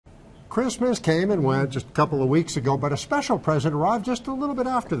Christmas came and went just a couple of weeks ago, but a special present arrived just a little bit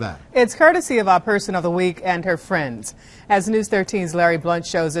after that. It's courtesy of our Person of the Week and her friends. As News 13's Larry Blunt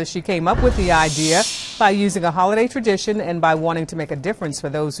shows us, she came up with the idea by using a holiday tradition and by wanting to make a difference for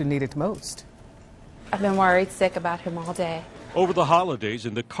those who need it most. I've been worried sick about him all day. Over the holidays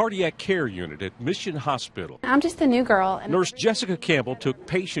in the cardiac care unit at Mission Hospital, I'm just a new girl. And Nurse Jessica Campbell took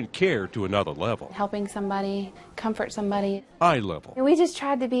patient care to another level. helping somebody, comfort somebody. Eye level. And we just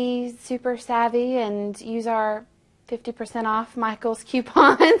tried to be super savvy and use our 50% off Michael's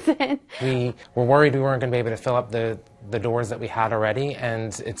coupons. We were worried we weren't going to be able to fill up the doors that we had already,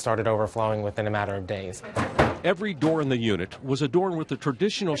 and it started overflowing within a matter of days. Every door in the unit was adorned with the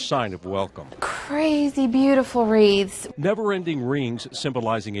traditional sign of welcome. Crazy beautiful wreaths. Never-ending rings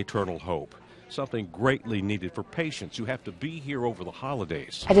symbolizing eternal hope. Something greatly needed for patients who have to be here over the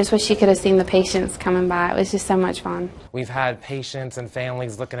holidays. I just wish you could have seen the patients coming by. It was just so much fun. We've had patients and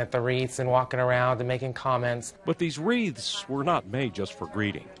families looking at the wreaths and walking around and making comments. But these wreaths were not made just for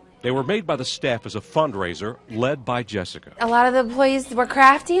greeting. They were made by the staff as a fundraiser led by Jessica. A lot of the employees were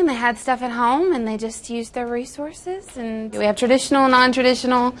crafty and they had stuff at home and they just used their resources. And we have traditional,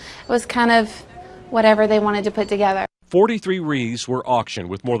 non-traditional. It was kind of whatever they wanted to put together. 43 wreaths were auctioned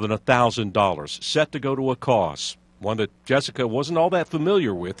with more than $1,000 set to go to a cause, one that Jessica wasn't all that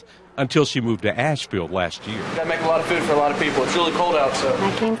familiar with until she moved to Asheville last year. Got to make a lot of food for a lot of people. It's really cold out, so.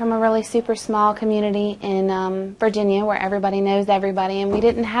 I came from a really super small community in Virginia where everybody knows everybody, and we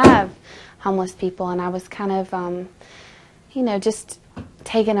didn't have homeless people, and I was kind of, you know, just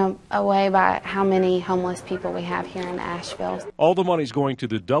taken away by how many homeless people we have here in Asheville. All the money's going to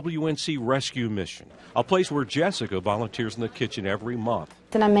the WNC Rescue Mission, a place where Jessica volunteers in the kitchen every month.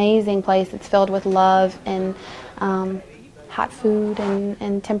 It's an amazing place. It's filled with love and hot food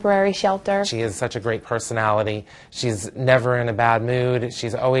and temporary shelter. She is such a great personality. She's never in a bad mood.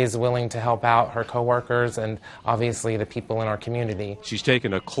 She's always willing to help out her coworkers and obviously the people in our community. She's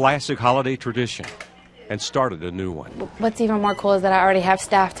taken a classic holiday tradition and started a new one. What's even more cool is that I already have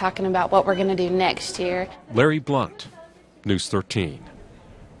staff talking about what we're going to do next year. Larry Blunt, News 13.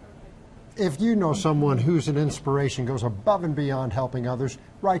 If you know someone who's an inspiration, goes above and beyond helping others,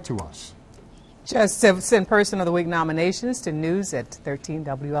 write to us. Just send Person of the Week nominations to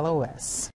news@13WLOS.